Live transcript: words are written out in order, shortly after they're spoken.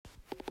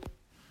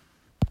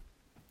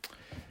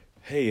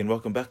Hey, and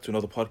welcome back to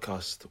another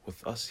podcast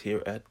with us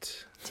here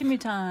at Timmy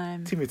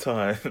time. Timmy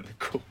Time.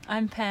 Cool.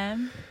 I'm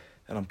Pam.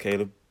 And I'm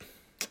Caleb.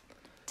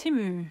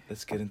 Timu.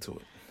 Let's get into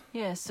it.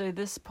 Yeah, so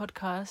this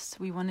podcast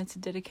we wanted to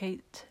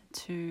dedicate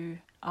to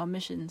our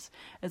missions.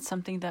 It's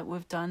something that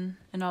we've done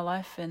in our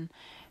life and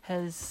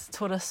has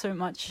taught us so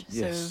much.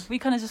 Yes. So we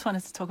kind of just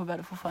wanted to talk about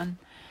it for fun.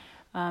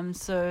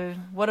 So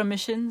what are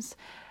missions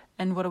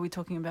and what are we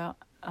talking about?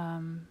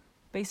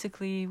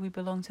 Basically, we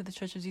belong to the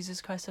Church of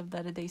Jesus Christ of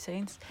Latter-day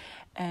Saints,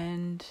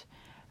 and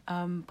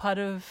part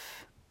of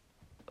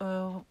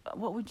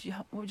what would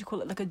you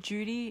call it, like a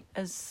duty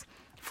as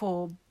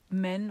for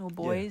men or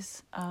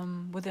boys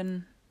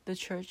within the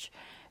church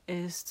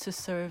is to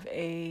serve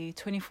a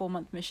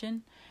 24-month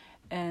mission,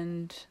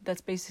 and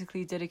that's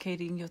basically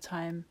dedicating your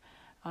time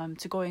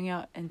to going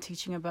out and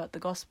teaching about the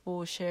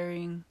gospel,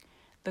 sharing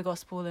the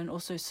gospel, and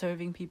also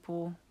serving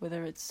people,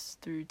 whether it's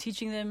through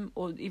teaching them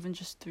or even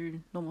just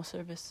through normal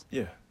service.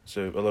 Yeah.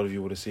 So a lot of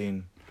you would have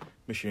seen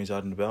missionaries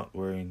out and about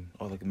wearing,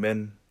 like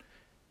men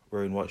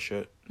wearing white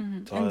shirt,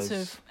 ties.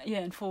 And so,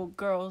 and for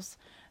girls,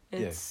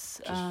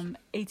 it's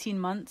 18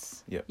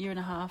 months, year and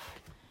a half.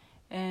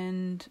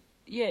 And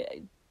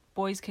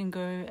boys can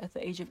go at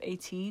the age of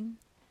 18.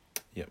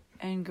 Yep.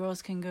 And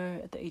girls can go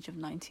at the age of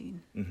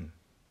 19. Mm-hmm.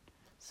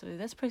 So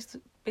that's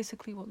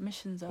basically what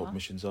missions are. What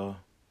missions are.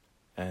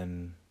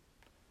 And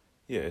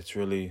it's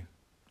really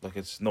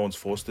like no one's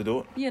forced to do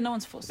it. Yeah, no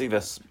one's forced. I think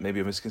that's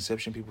maybe a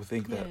misconception. People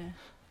think that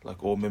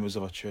like all members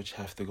of our church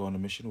have to go on a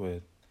mission,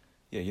 where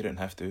you don't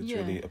have to. It's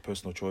really a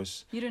personal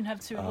choice. You don't have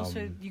to.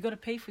 Also, you got to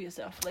pay for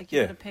yourself. Like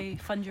you got to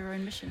fund your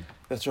own mission.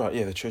 That's right.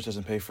 Yeah, the church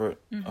doesn't pay for it.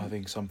 Mm-hmm. I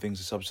think some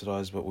things are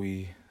subsidized, but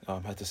we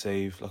had to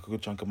save like a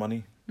good chunk of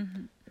money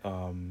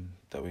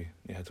that we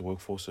had to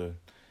work for. So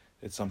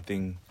it's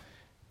something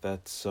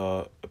that's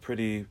a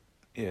pretty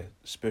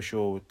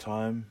special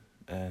time.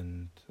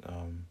 And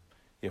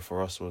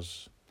for us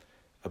was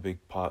a big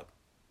part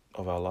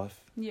of our life.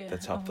 Yeah,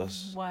 that's helped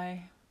us.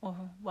 Why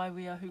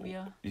we are who we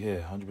are. Yeah,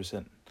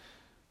 100%.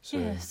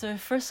 So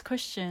first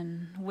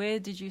question: where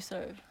did you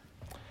serve?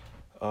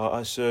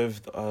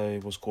 I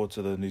was called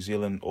to the New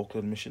Zealand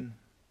Auckland mission.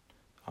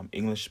 I'm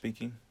English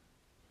speaking.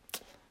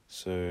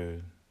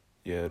 So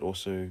it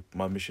also,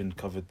 my mission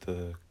covered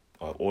the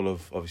all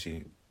of,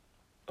 obviously,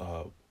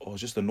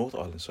 just the North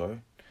Island. Sorry,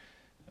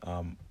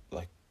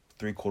 like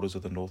 3/4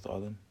 of the North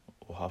Island,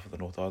 or half of the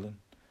North Island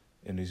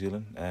in New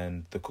Zealand,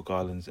 and the Cook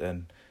Islands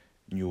and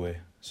Niue.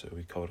 So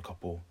we covered a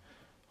couple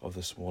of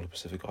the smaller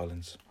Pacific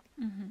islands.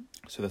 Mm-hmm.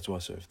 So that's where I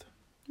served.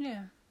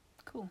 Yeah,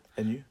 cool.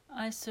 And you?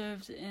 I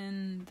served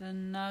in the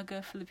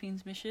Naga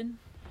Philippines mission.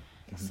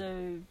 Mm-hmm.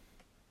 So,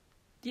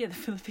 the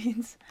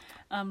Philippines.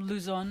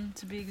 Luzon,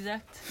 to be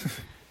exact.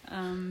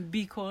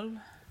 Bicol.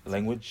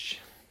 Language?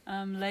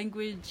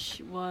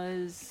 Language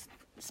was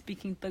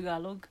speaking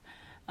Tagalog.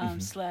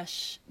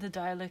 / the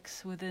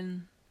dialects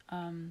within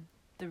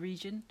the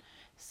region.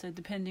 So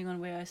depending on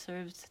where I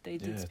served, they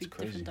did speak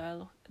different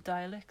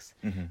dialects.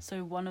 Mm-hmm.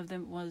 So one of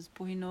them was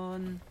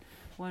Puhinon,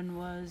 one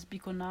was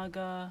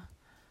Biconaga,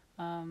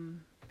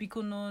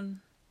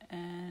 Biconon,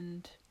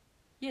 and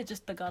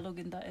just Tagalog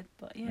in that.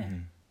 But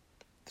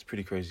it's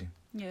pretty crazy.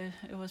 Yeah,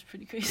 it was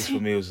pretty crazy. Just for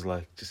me, it was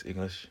like just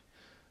English.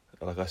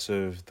 Like I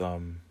served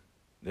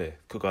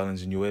Cook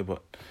Islands in Niue,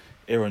 but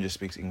everyone just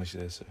speaks English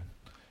there, so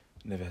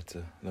never had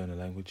to learn a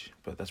language,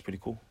 but that's pretty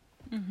cool.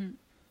 Mm-hmm.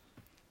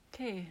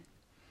 Okay.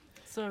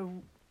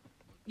 So,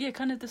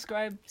 kind of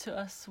describe to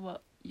us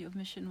what your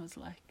mission was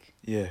like.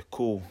 Yeah,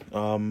 cool.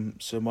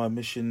 So my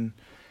mission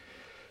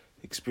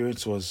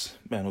experience was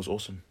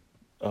awesome.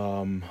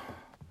 I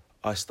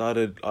got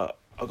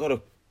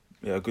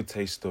a good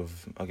taste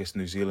of, I guess,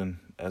 New Zealand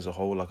as a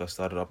whole. Like I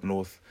started up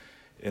north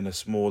in a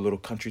small little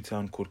country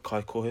town called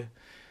Kaikohe,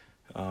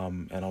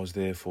 and I was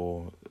there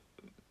for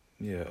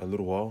a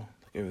little while.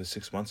 Over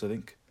 6 months, I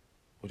think,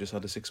 or just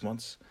under 6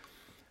 months.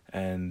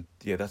 And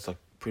that's like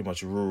pretty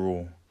much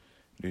rural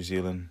New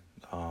Zealand,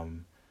 a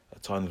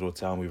tiny little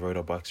town. We rode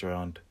our bikes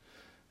around,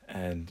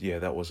 and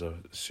that was a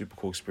super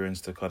cool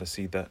experience to kind of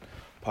see that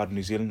part of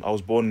New Zealand. I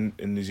was born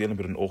in New Zealand,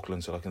 but in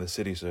Auckland, so like in the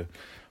city. So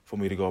for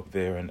me to go up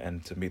there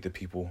and to meet the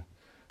people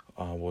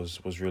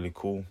was really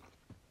cool,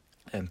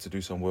 and to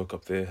do some work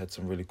up there, had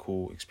some really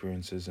cool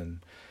experiences and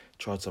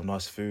tried some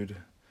nice food,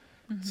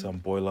 some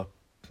boil up.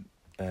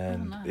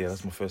 And nice.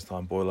 That's my first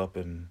time boil up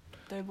and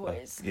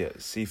boys.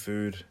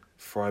 Seafood,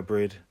 fry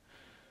bread,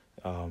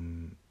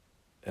 and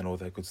all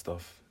that good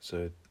stuff.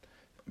 So,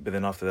 but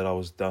then after that, I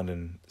was down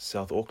in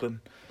South Auckland,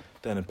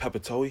 down in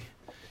Papatoetoe,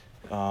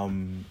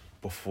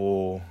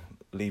 before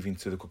leaving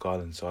to the Cook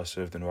Islands. So I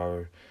served in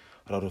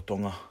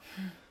Rarotonga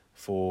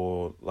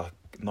for like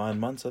 9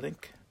 months, I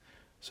think.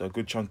 So a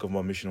good chunk of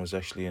my mission was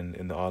actually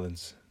in the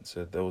islands.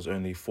 So there was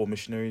only 4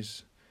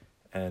 missionaries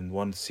and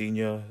 1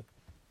 senior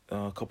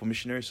couple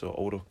missionaries, so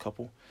older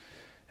couple,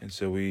 and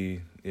so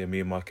me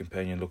and my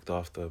companion looked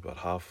after about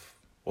half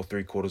or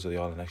 3/4 of the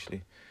island.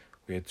 Actually,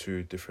 we had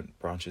 2 different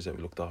branches that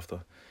we looked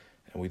after,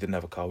 and we didn't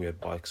have a car; we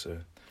had bikes.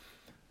 So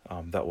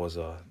that was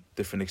a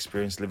different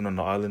experience living on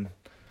the island,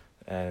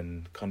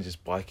 and kind of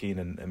just biking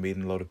and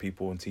meeting a lot of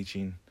people and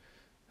teaching,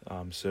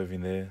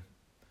 serving there.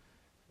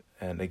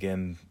 And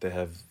again, they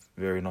have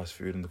very nice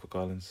food in the Cook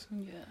Islands.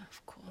 Yeah,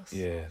 of course.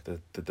 Yeah,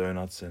 the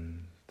donuts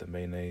and the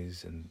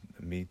mayonnaise and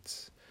the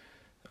meats.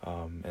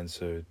 And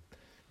so,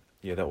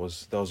 yeah, that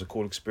was a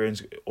cool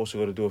experience. Also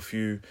got to do a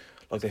few,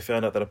 like they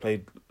found out that I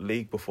played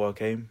league before I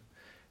came.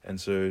 And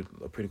so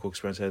a pretty cool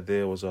experience I had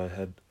there was I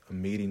had a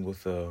meeting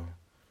with the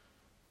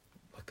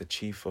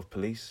chief of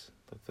police,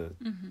 like the,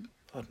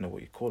 I don't know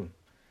what you call him.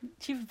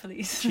 Chief of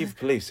police. Chief of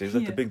police, is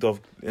that the big dog?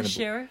 The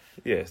sheriff?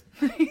 Yeah,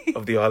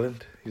 of the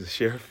island. He's a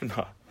sheriff.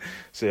 Nah.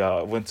 So yeah,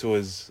 I went to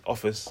his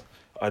office.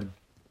 I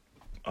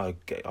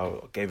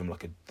gave him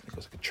like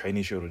a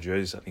training shirt or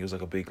jersey. I think he was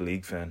like a big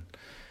league fan,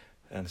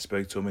 and I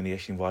spoke to him, and he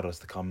actually invited us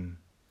to come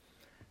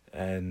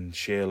and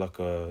share like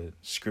a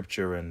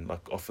scripture and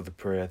like offer the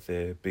prayer at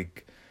their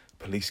big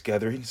police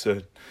gathering.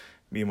 So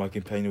me and my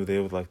companion were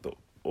there with like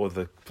all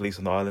the police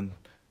on the island.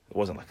 It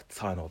wasn't like a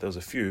ton, there was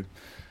a few,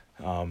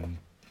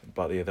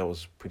 but yeah, that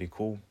was pretty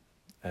cool,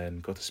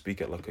 and got to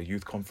speak at like a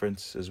youth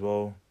conference as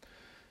well.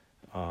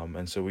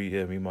 And so me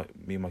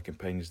and my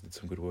companions did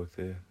some good work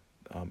there,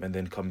 and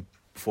then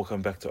before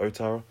coming back to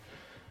Otara,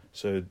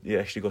 so yeah,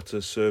 actually got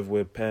to serve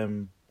where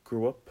Pam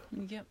grew up.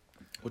 Yep.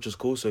 Which was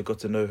cool. So I got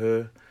to know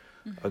her,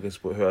 I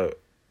guess what her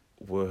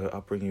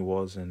upbringing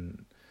was,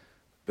 and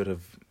a bit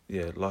of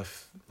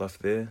life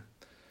there.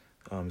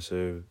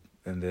 So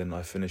and then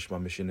I finished my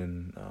mission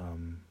in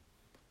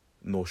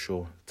North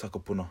Shore,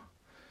 Takapuna,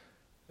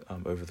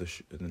 over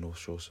in the North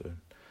Shore. So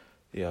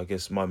yeah, I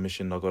guess my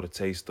mission, I got a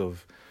taste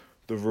of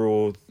the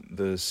rural,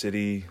 the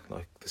city,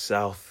 like the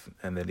south,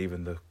 and then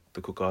even the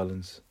Cook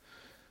Islands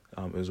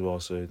as well.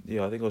 So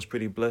yeah, I think I was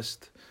pretty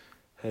blessed.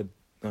 Had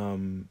a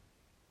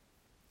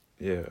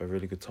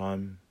really good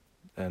time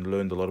and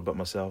learned a lot about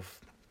myself.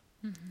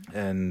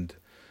 And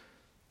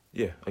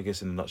yeah, I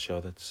guess in a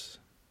nutshell, that's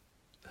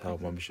how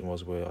my mission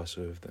was, where I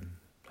served, and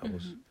how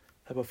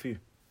about for you?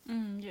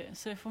 Yeah,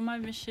 so for my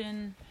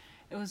mission,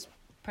 it was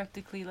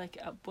practically like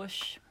out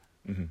bush.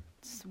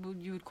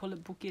 You would call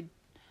it bukid.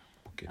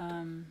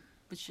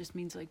 Which just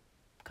means like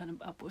kind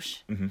of out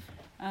bush.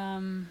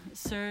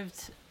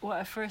 Served, well,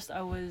 at first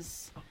I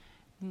was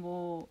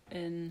more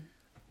in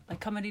like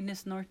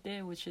Camarines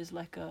Norte, which is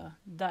like a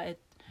diet,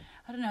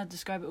 I don't know how to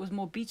describe it. It was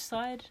more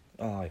beachside.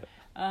 Oh,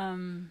 yeah.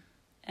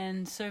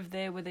 And served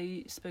there where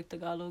they spoke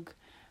Tagalog.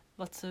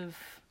 Lots of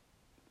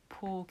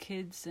poor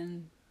kids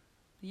and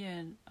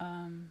a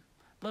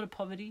lot of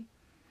poverty.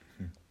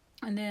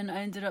 And then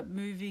I ended up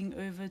moving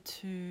over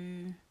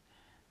to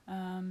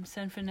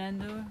San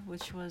Fernando,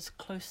 which was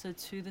closer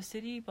to the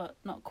city, but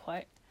not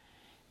quite.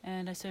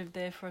 And I served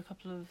there for a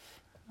couple of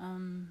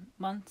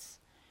months,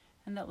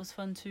 and that was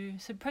fun too.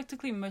 So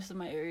practically most of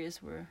my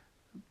areas were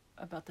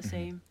about the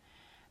same.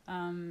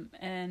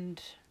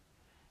 And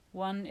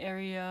one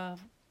area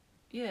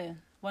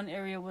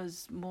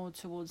was more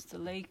towards the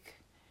lake,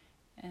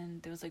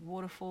 and there was like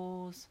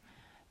waterfalls.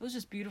 It was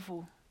just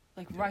beautiful,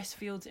 like rice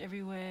fields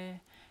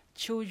everywhere.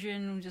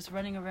 Children just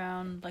running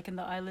around like in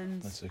the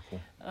islands. That's so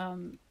cool.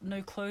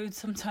 No clothes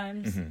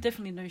sometimes,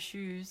 definitely no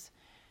shoes,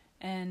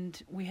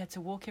 and we had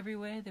to walk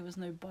everywhere. There was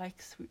no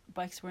bikes.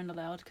 Bikes weren't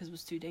allowed because it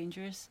was too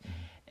dangerous,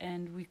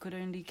 and we could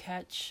only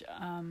catch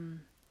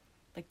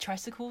like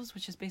tricycles,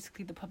 which is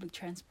basically the public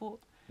transport.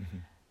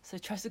 So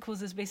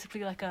tricycles is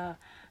basically like a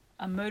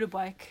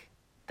motorbike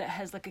that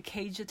has like a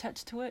cage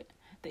attached to it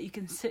that you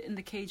can sit in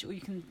the cage or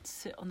you can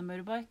sit on the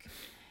motorbike.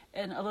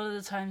 And a lot of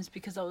the times,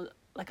 because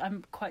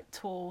I'm quite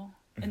tall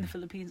in the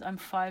Philippines, I'm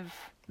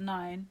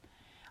 5'9",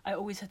 I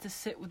always had to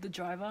sit with the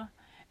driver,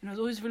 and it was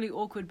always really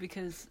awkward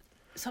because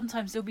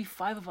sometimes there'll be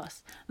 5 of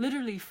us,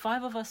 literally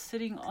 5 of us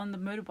sitting on the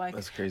motorbike.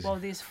 That's crazy. While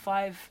there's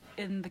 5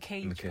 in the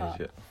cage part.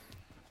 Yeah.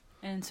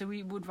 And so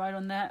we would ride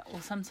on that, or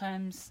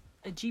sometimes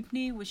a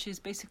jeepney, which is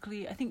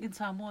basically, I think in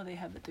Samoa they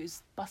have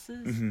those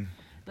buses,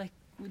 like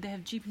they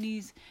have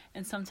jeepneys,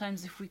 and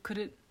sometimes if we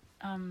couldn't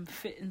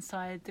fit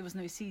inside, there was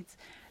no seats,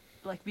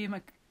 like me and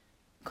my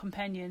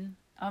companion.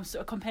 So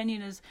a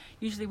companion is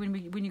usually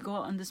when you go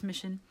out on this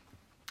mission,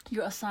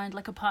 you're assigned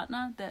like a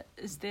partner that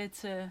is there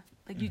to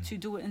like you two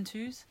do it in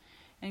twos,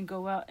 and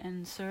go out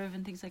and serve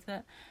and things like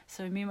that.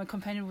 So me and my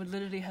companion would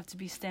literally have to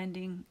be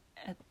standing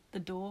at the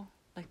door,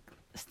 like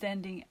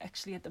standing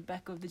actually at the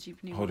back of the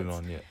jeepney. Holding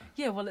on, yeah.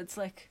 Yeah, well, it's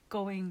like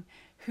going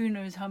who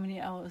knows how many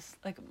hours,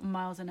 like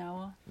miles an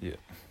hour. Yeah.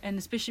 And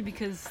especially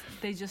because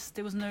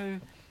there was no.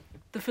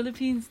 The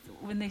Philippines,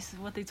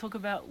 what they talk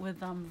about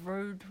with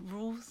road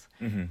rules,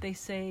 they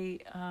say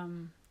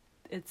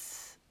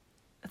it's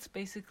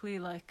basically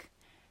like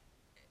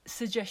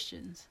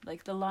suggestions.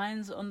 Like the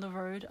lines on the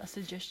road are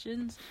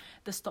suggestions,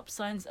 the stop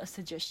signs are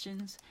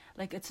suggestions.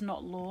 Like it's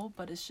not law,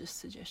 but it's just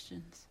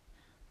suggestions.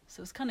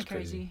 So it's kind of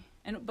crazy,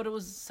 but it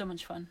was so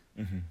much fun.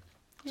 So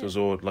it was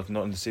all like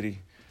not in the city.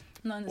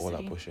 Not in the all city.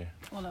 All out bush, yeah.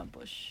 All out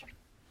bush.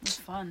 It was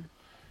fun.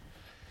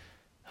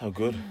 How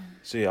good.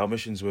 So yeah, our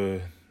missions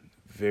were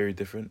very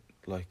different.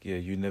 Like, yeah,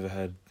 you never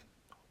had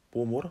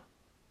warm water?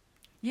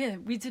 Yeah,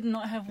 we did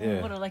not have warm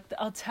Yeah. water. Like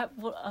our tap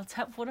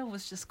water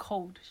was just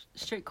cold,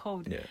 straight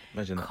cold. Yeah,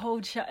 imagine that.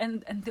 Cold shower,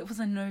 and there was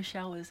no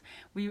showers.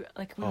 We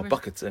were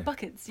Buckets, eh?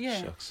 buckets,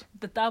 yeah. Shucks.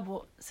 The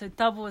tabo. So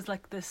tabo was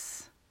like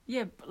this,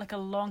 yeah, like a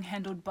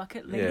long-handled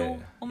bucket ladle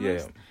Yeah,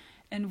 almost, yeah.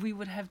 and we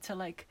would have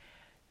to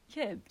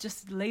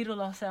just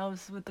ladle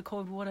ourselves with the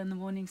cold water in the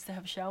mornings to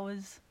have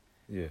showers.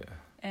 Yeah.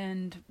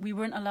 And we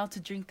weren't allowed to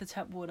drink the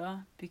tap water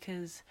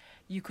because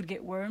you could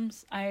get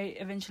worms. I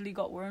eventually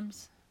got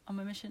worms on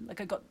my mission.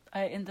 Like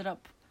I ended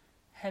up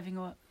having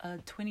a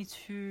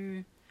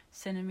 22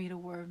 centimeter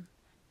worm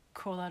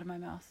crawl out of my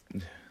mouth.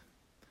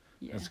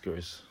 Yeah, That's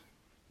gross.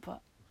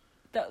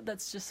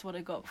 that's just what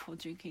I got for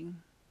drinking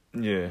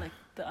Yeah. like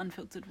the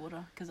unfiltered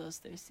water because I was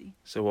thirsty.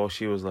 So while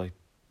she was like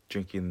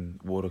drinking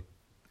water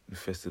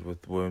infested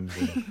with worms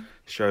and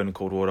showering in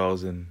cold water, I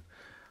was in,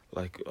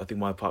 like, I think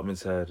my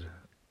apartments had,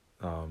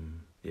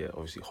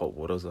 obviously hot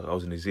water. I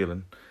was in New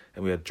Zealand,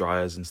 and we had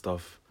dryers and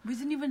stuff. We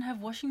didn't even have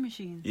washing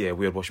machines. Yeah,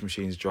 we had washing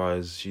machines,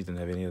 dryers. She didn't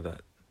have any of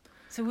that.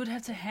 So we'd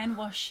have to hand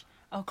wash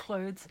our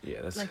clothes.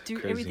 Yeah, that's like do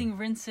crazy. everything,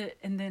 rinse it,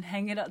 and then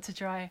hang it out to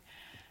dry.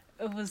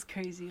 It was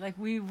crazy. Like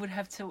we would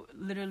have to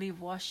literally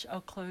wash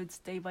our clothes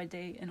day by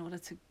day in order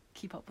to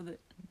keep up with it.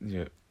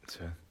 Yeah,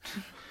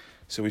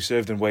 so we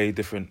served in way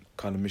different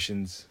kind of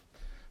missions,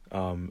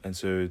 and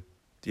so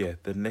yeah,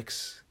 the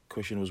next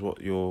question was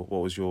what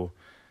was your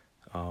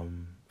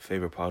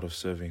favorite part of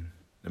serving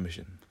the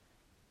mission?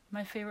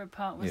 My favorite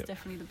part was Yep.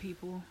 definitely the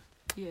people.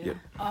 Yeah. Yep.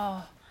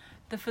 Oh,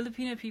 the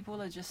Filipino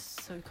people are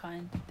just so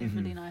kind. They're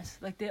really Mhm. nice.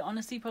 Like they're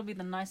honestly probably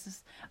the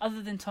nicest,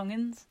 other than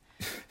Tongans,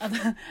 are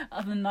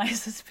the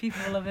nicest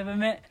people I've ever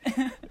met.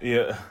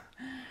 Yeah.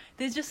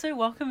 They're just so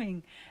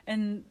welcoming,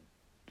 and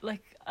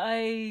like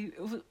I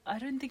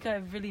don't think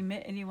I've really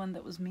met anyone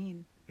that was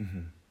mean.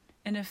 Hmm.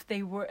 And if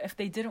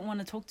they didn't want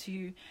to talk to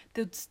you,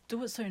 they'd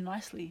do it so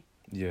nicely.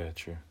 Yeah,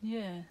 true.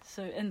 Yeah.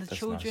 So and the That's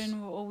children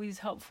nice. were always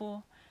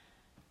helpful.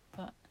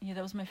 But yeah,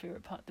 that was my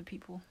favorite part. The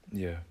people.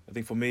 Yeah, I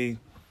think for me,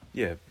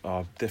 yeah,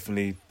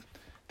 definitely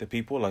the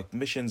people. Like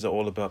missions are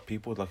all about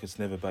people. Like it's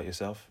never about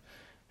yourself,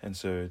 and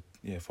so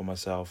yeah, for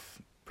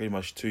myself, pretty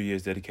much 2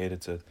 years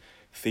dedicated to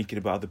thinking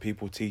about other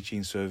people,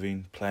 teaching,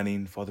 serving,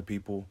 planning for other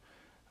people,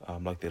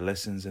 like their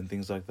lessons and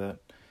things like that.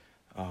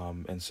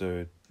 And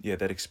so yeah,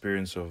 that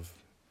experience of,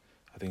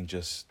 I think,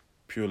 just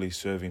purely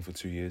serving for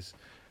 2 years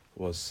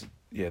was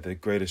the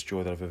greatest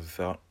joy that I've ever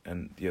felt.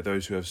 And yeah,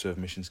 those who have served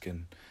missions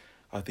can,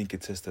 I think,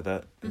 attest to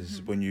that.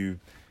 Is Mhm. when you,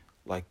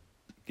 like,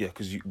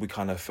 because we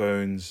can't have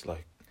phones,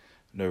 like,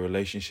 no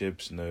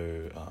relationships, no,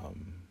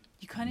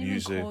 You can't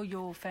music. even call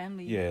your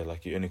family. yeah,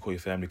 like you only call your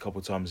family a couple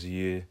times a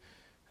year,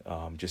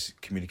 just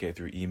communicate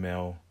through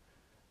email.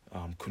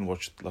 Couldn't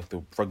watch, like,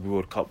 the Rugby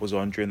World Cup was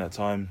on during that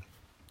time.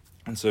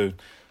 And so,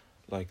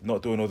 like,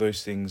 not doing all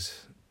those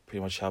things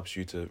pretty much helps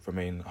you to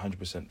remain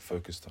 100%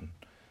 focused on,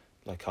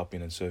 like,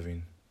 helping and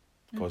serving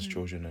God's Mhm.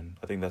 children. And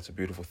I think that's a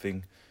beautiful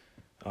thing,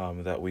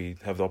 that we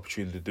have the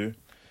opportunity to do.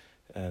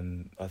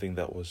 And I think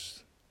that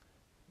was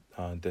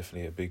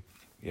definitely a big,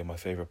 my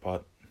favourite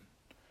part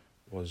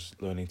was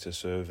learning to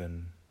serve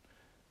and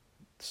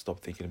stop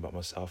thinking about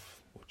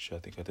myself, which I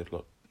think I did a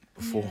lot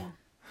before. Yeah.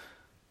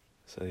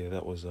 So yeah,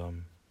 that was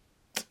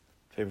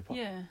favourite part.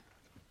 Yeah,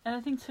 and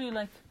I think too,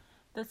 like,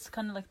 that's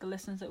kind of like the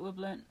lessons that we've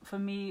learned. For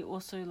me,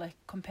 also like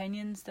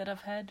companions that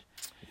I've had.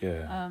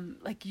 Yeah.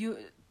 Like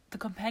the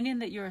companion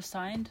that you're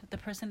assigned, the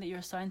person that you're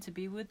assigned to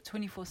be with,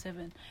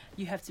 24/7,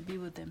 you have to be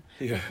with them.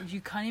 Yeah. Like,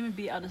 you can't even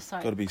be out of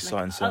sight. Gotta be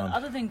sight and sound.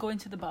 Other than going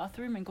to the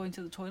bathroom and going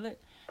to the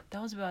toilet,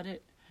 that was about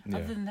it. Yeah.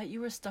 Other than that,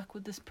 you were stuck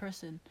with this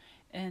person,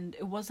 and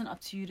it wasn't up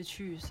to you to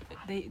choose.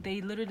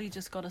 They literally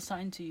just got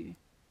assigned to you.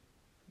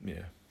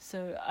 Yeah.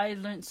 So I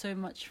learned so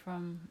much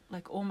from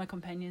like all my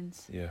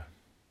companions, Yeah.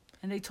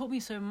 and they taught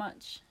me so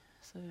much.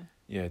 So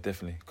Yeah,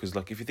 definitely. Because,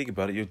 like, if you think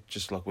about it, you're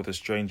just like with a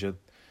stranger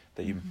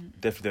that you Mhm.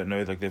 definitely don't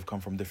know. Like, they've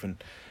come from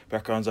different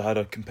backgrounds. I had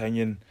a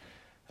companion,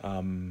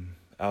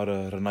 out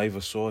of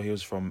Renaiva Saw. He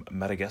was from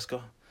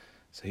Madagascar,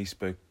 so he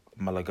spoke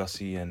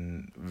Malagasy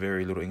and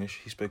very little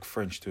English. He spoke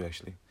French too,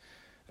 actually.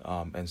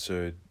 And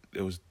so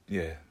it was,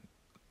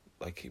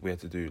 like, we had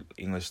to do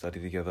English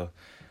study together.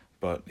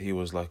 But he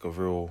was like a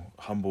real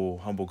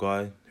humble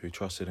guy who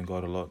trusted in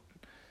God a lot.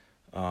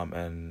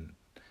 And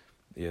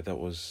yeah, that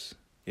was,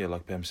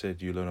 like Pam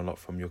said, you learn a lot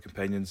from your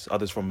companions.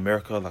 Others from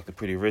America, like the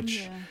pretty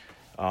rich.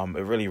 yeah,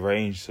 It really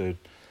ranged. So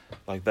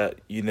like that,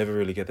 you never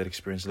really get that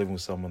experience living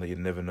with someone that you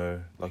never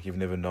know, like you've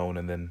never known,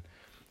 and then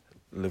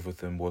live with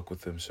them, work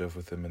with them, serve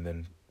with them, and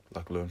then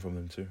like learn from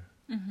them too,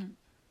 mhm,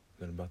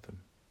 learn about them.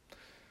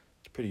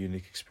 It's a pretty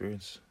unique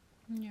experience.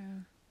 yeah.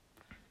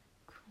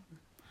 Cool.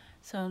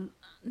 So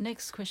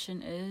next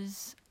question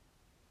is,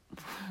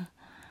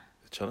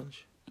 The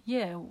challenge?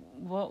 yeah,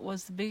 what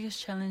was the biggest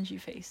challenge you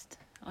faced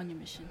on your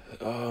mission?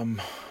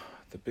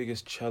 The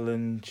biggest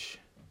challenge.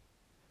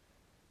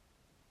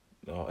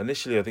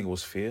 Initially, I think it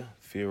was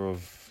fear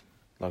of,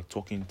 like,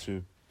 talking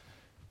to.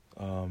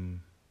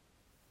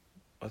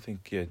 I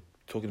think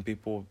talking to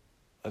people.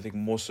 I think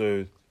more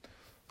so,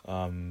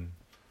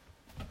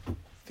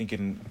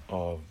 thinking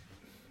of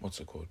what's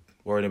it called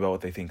worrying about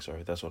what they think.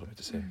 Sorry, that's what I meant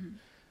to say.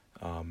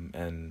 Mm-hmm.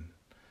 And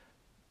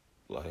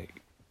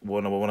like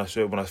when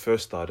I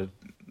first started,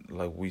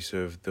 like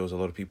there was a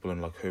lot of people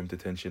in like home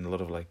detention, a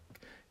lot of like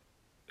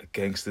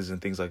gangsters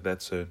and things like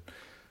that. So,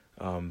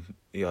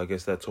 I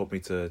guess that taught me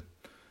to,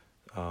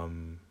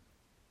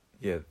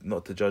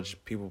 not to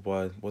judge people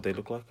by what they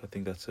look like. I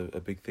think that's a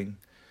big thing,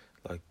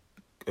 like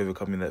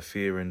overcoming that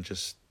fear and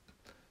just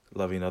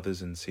loving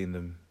others and seeing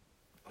them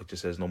like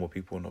just as normal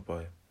people, not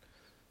by,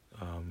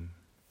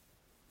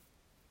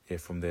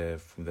 from their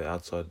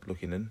outside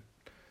looking in.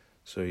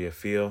 So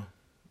fear,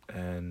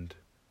 and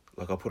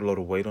like I put a lot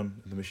of weight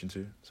on in the mission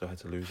too, so I had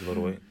to lose a lot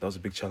of weight. That was a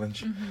big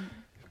challenge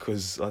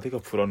because I think I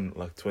put on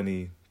like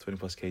 20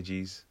 plus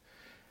kgs,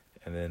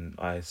 and then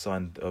I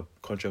signed a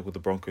contract with the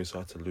Broncos, so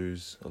I had to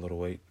lose a lot of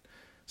weight.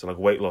 So like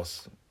weight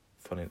loss,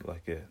 funny,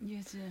 like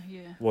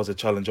was a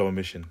challenge on a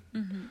mission.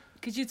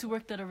 Because you had to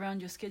work that around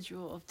your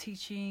schedule of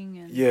teaching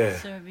and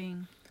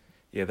serving.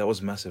 Yeah, that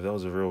was massive. That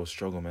was a real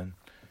struggle, man.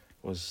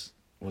 Was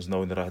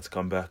knowing that I had to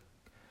come back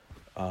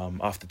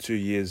after 2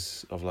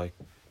 years of like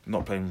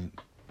not playing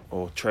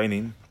or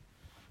training,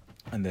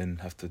 and then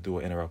have to do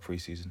an NRL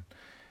preseason.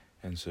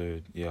 And so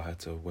I had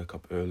to wake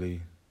up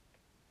early,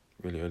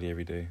 really early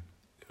every day.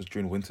 It was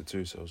during winter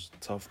too, so it was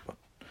tough, but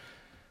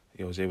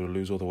I was able to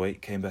lose all the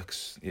weight. Came back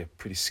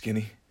pretty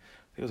skinny.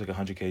 I think it was like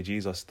 100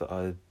 kgs.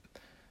 I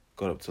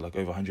got up to like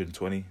over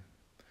 120,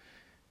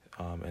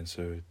 and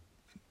so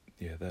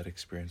that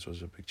experience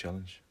was a big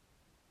challenge.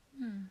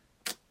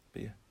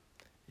 But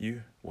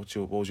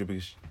what was your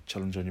biggest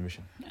challenge on your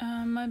mission?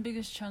 My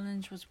biggest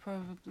challenge was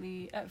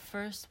probably at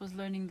first was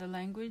learning the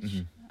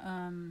language.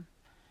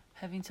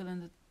 Having to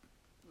learn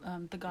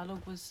the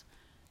Tagalog was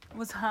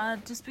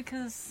hard, just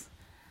because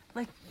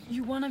like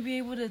you want to be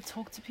able to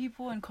talk to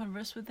people and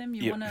converse with them.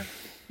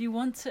 You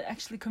want to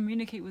actually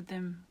communicate with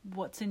them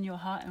what's in your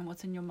heart and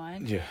what's in your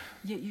mind.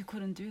 Yet you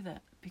couldn't do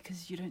that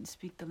because you don't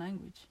speak the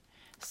language.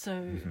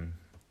 So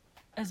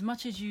as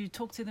much as you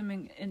talk to them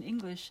in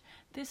English,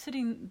 they're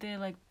sitting there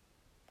like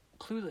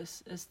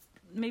clueless. As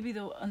maybe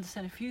they'll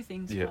understand a few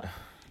things, but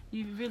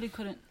you really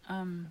couldn't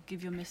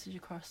give your message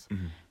across.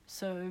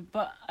 So,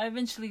 but I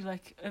eventually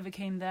like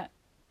overcame that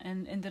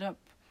and ended up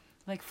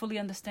like fully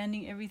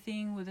understanding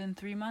everything within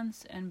 3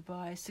 months, and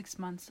by 6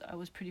 months I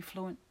was pretty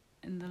fluent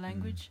in the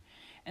language.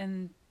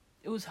 And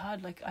it was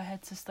hard. Like I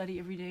had to study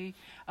every day.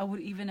 I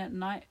would, even at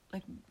night,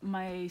 like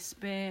my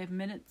spare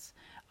minutes,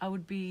 I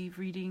would be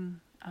reading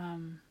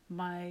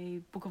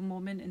my Book of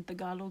Mormon in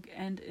Tagalog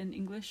and in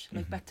English,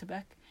 like back to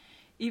back.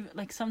 Even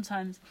like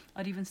sometimes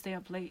I'd even stay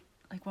up late.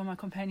 Like when my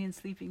companion's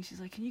sleeping, she's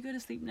like, "Can you go to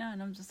sleep now?"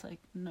 And I'm just like,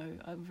 "No,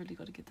 I've really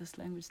got to get this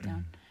language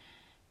down."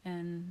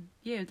 And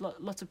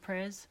lots of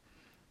prayers.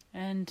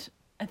 And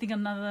I think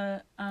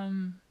another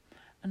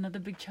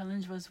big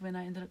challenge was when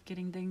I ended up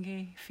getting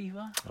dengue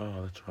fever.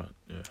 Oh, that's right.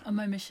 Yeah. On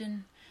my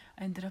mission,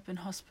 I ended up in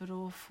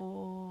hospital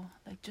for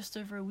like just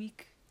over a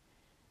week.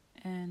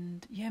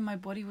 And my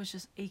body was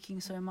just aching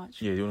so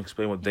much. Yeah, you want to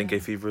explain what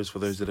dengue fever is for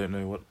those that don't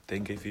know what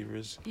dengue fever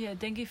is? Yeah,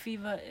 dengue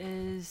fever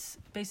is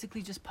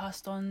basically just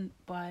passed on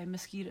by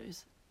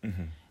mosquitoes.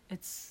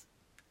 It's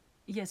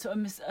so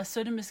a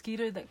certain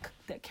mosquito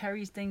that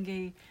carries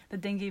dengue, the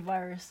dengue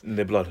virus in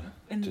their blood,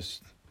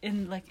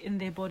 in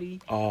their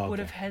body, would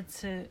have had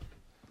to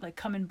like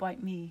come and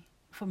bite me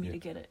for me to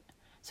get it.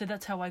 So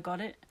that's how I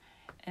got it,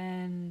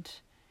 and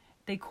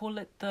they call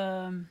it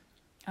the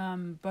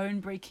bone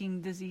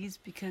breaking disease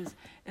because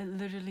it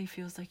literally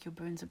feels like your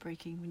bones are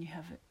breaking when you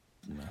have it.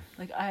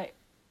 Like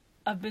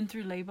I've been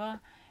through labor,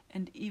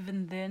 and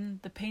even then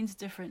the pain's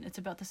different. It's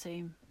about the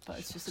same, but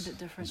it's just a bit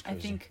different. I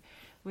think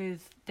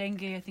with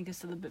dengue, I think it's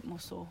still a bit more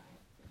sore,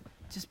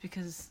 just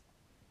because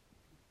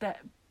that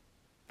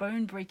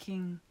bone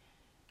breaking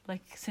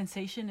like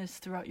sensation is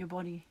throughout your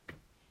body.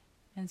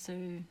 And so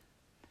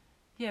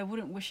I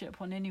wouldn't wish it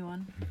upon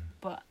anyone,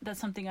 but that's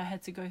something I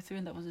had to go through,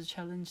 and that was a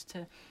challenge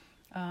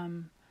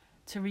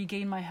to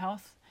regain my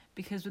health,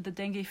 because with the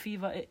dengue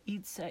fever it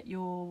eats at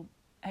your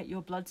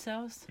blood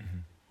cells,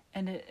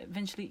 and it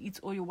eventually eats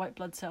all your white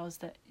blood cells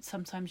that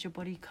sometimes your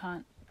body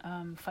can't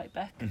fight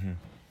back.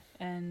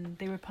 And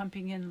they were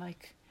pumping in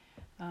like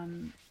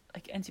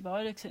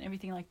antibiotics and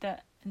everything like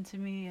that into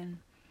me, and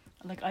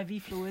like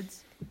IV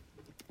fluids,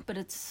 but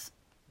it's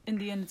in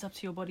the end it's up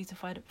to your body to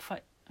fight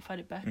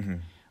it back.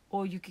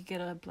 Or you could get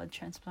a blood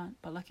transplant,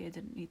 but lucky I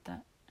didn't need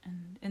that,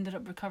 and ended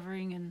up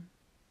recovering and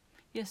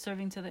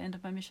serving to the end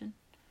of my mission.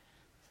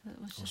 So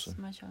that was just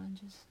my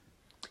challenges.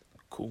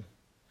 Cool.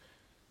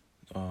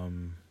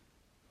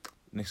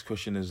 Next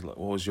question is like,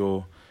 what was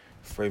your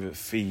favorite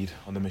feed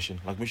on the mission?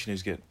 Like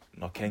missionaries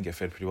can get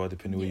fed pretty well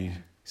depending where you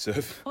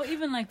serve. Or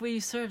even like where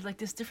you serve, like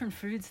there's different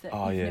foods that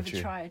you've never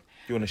tried.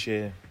 Do you want to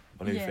share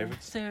one of your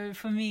favorites? So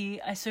for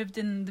me, I served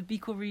in the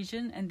Bicol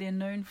region, and they're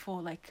known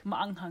for like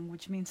maanghang,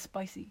 which means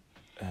spicy.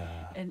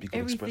 And Bicol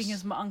everything Express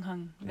is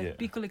maanghang, like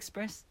Bicol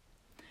Express.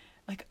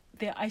 Like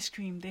their ice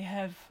cream, they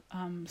have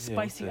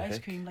spicy ice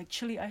cream, like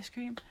chili ice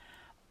cream.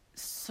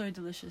 So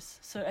delicious.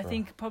 So I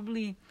think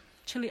probably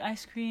chili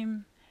ice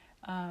cream,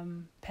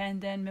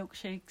 pandan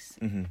milkshakes,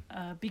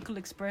 Bicol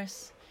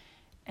Express,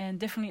 and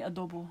definitely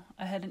adobo.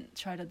 I hadn't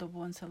tried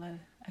adobo until I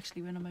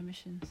actually went on my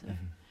mission. So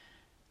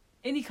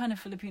any kind of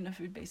Filipino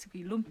food,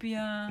 basically.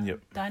 Lumpia, Yep.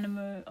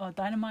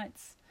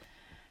 dynamites.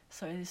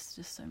 So it's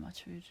just so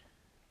much food.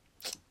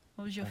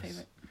 What was your Nice.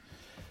 favorite?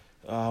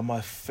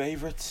 My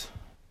favorite.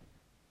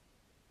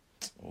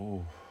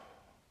 Oh.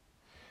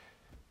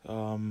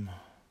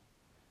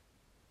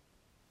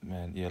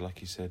 Man, yeah,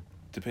 like you said,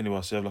 depending what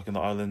I serve, like in the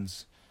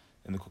islands,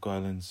 in the Cook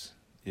Islands,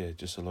 yeah,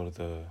 just a lot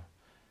of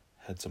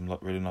had some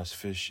really nice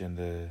fish and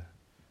their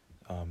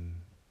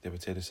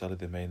potato salad,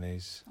 their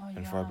mayonnaise,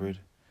 and fried yum. bread.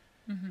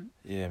 Mm-hmm.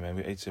 Yeah, man,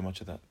 we ate so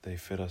much of that. They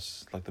fed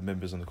us, like the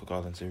members on the Cook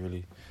Islands, they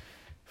really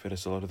fed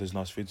us a lot of those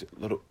nice foods. A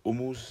lot of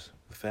umus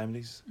with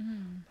families,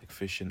 like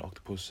fish and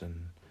octopus and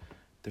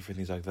different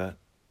things like that.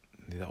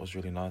 Yeah, that was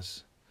really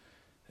nice.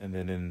 And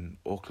then in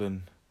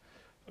Auckland,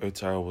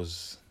 Otara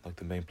was like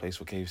the main place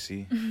for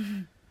KFC.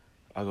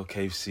 I got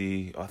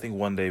KFC. I think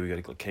one day we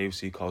got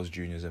KFC, Carl's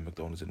Jr.'s, and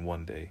McDonald's in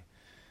one day.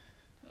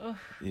 Ugh.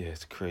 Yeah,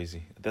 it's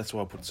crazy. That's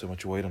why I put so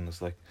much weight on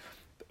this. Like,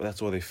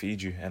 that's why they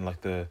feed you. And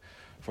like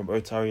from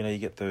Otara, you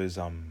get those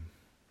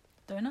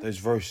Donuts?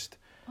 those roast.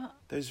 What?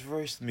 Those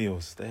roast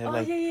meals. They have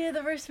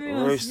the roast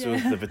meals. roast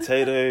with the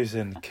potatoes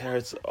and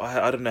carrots.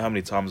 I don't know how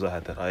many times I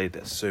had that. I ate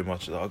that so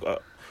much. I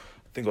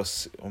think I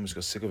almost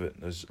got sick of it.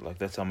 It was like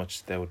that's how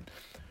much they would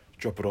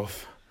drop it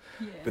off.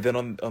 Yeah. But then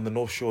on the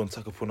North Shore in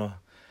Takapuna,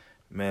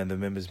 man, the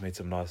members made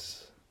some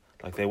nice.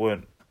 Like they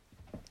weren't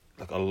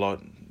like a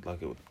lot,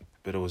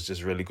 but it was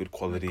just really good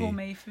quality.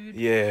 Gourmet food.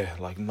 Yeah,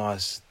 like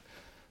nice,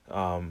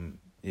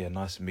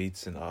 nice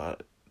meats and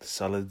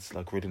salads,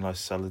 like really nice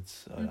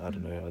salads. I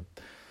don't know.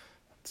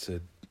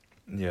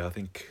 I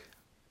think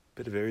a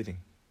bit of everything.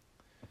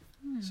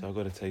 So I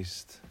got a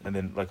taste, and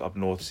then like up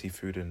north,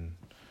 seafood and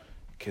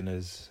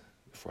Kinners,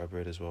 fried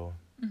bread as well.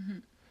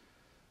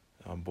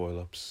 Boil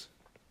ups.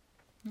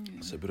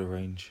 So a bit of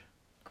range.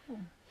 Cool.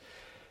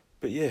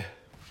 But yeah,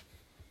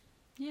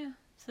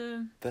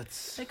 so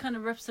that kind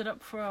of wraps it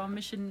up for our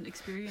mission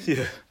experience.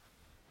 Yeah.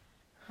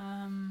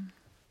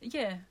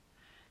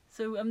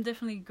 So I'm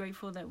definitely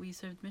grateful that we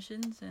served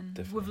missions and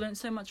Definitely. we've learned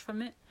so much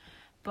from it.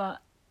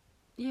 But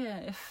yeah,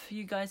 if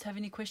you guys have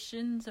any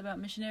questions about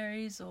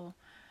missionaries or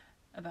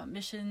about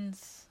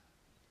missions,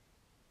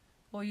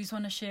 or you just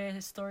want to share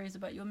stories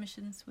about your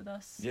missions with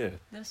us, Yeah.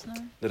 let us know.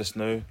 Let us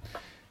know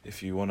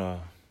if you want to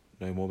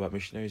know more about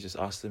missionaries. Just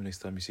ask them next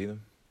time you see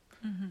them.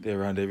 They're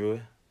around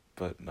everywhere.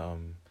 But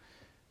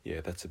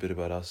that's a bit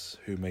about us.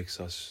 Who makes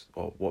us,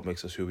 or what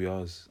makes us who we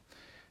are is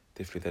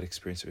definitely that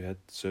experience that we had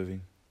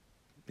serving.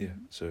 Yeah,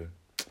 so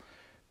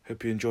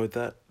hope you enjoyed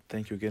that.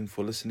 Thank you again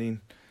for listening.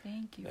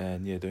 Thank you.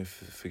 And don't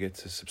forget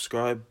to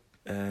subscribe,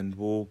 and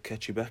we'll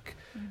catch you back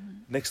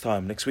next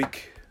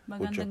week.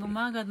 Magandang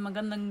umaga at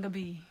magandang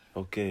gabi.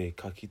 Okay,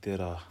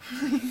 kakitera.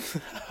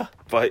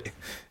 Bye.